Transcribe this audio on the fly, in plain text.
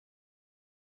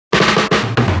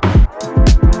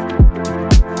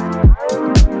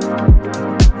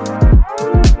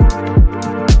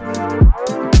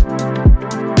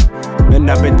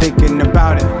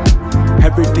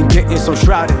Everything getting so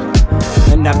shrouded,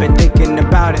 and I've been thinking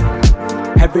about it.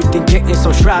 Everything getting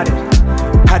so shrouded.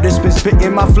 I just been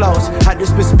spitting my flows, I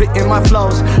just been spitting my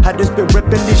flows, I just been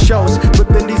ripping these shows,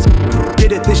 ripping these.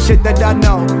 Get it, this shit that I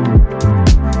know.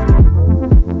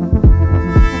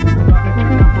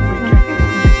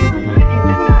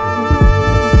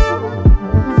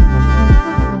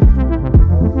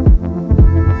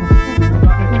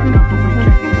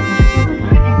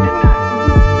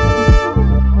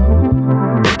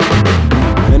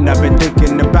 And I've been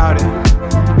thinking about it.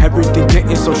 Everything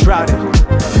getting so shrouded,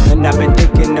 and I've been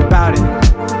thinking about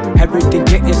it. Everything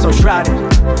getting so shrouded.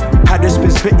 I just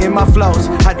been spitting my flows,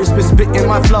 I just been spitting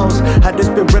my flows, I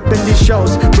just been ripping these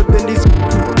shows, ripping these.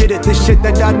 Get it, this shit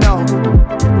that I know.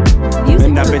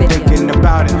 And I've been thinking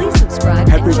about it.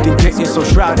 Everything getting so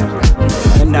shrouded,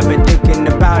 and I've been thinking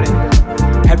about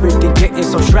it. Everything getting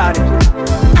so shrouded.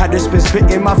 I just been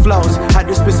spitting my flows, I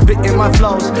just been spitting my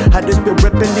flows, I just been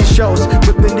ripping these shows,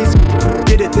 ripping these.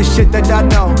 Get it, this shit that I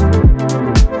know.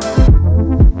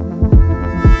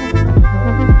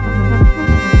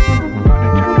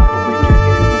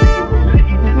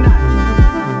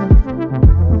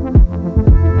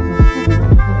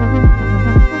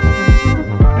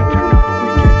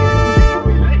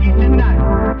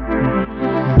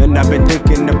 And I've been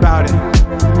thinking about it.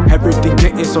 Everything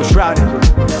getting so shrouded,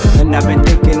 and I've been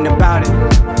thinking about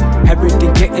it.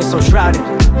 Everything getting so shrouded.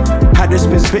 I just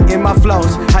been spitting my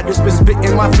flows, I just been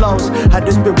spitting my flows, I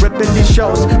just been ripping these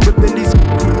shows, ripping these.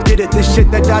 Get it, this shit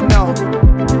that I know.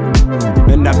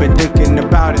 And I've been thinking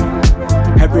about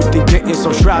it. Everything getting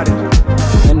so shrouded,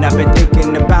 and I've been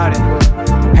thinking about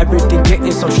it. Everything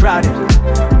getting so shrouded.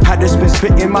 I just been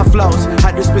spitting my flows,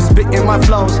 I just been spitting my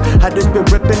flows, I just been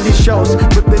ripping these shows,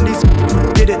 ripping these.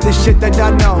 Get it, this shit that I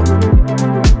know.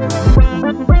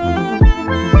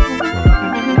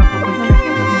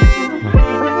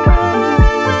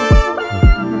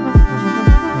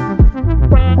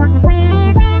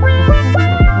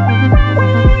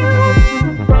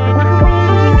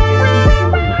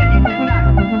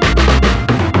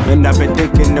 And I've been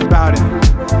thinking about it.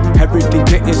 Everything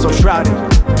getting so shrouded,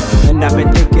 and I've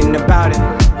been thinking about it.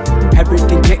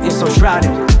 Everything getting so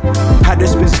shrouded. I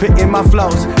just been spitting my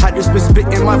flows, I just been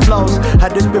spitting my flows, I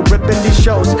just been ripping these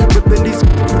shows, ripping these.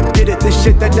 Get it, this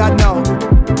shit that I know.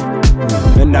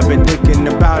 And I've been thinking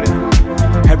about it.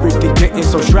 Everything getting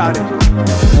so shrouded,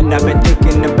 and I've been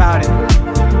thinking about it.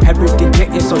 Everything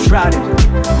getting so shrouded.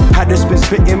 I just been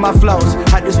spitting my flows,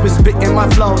 I just been spitting my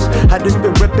flows, I just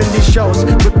been ripping these shows,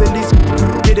 ripping these.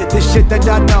 Get it, this shit that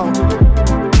I know.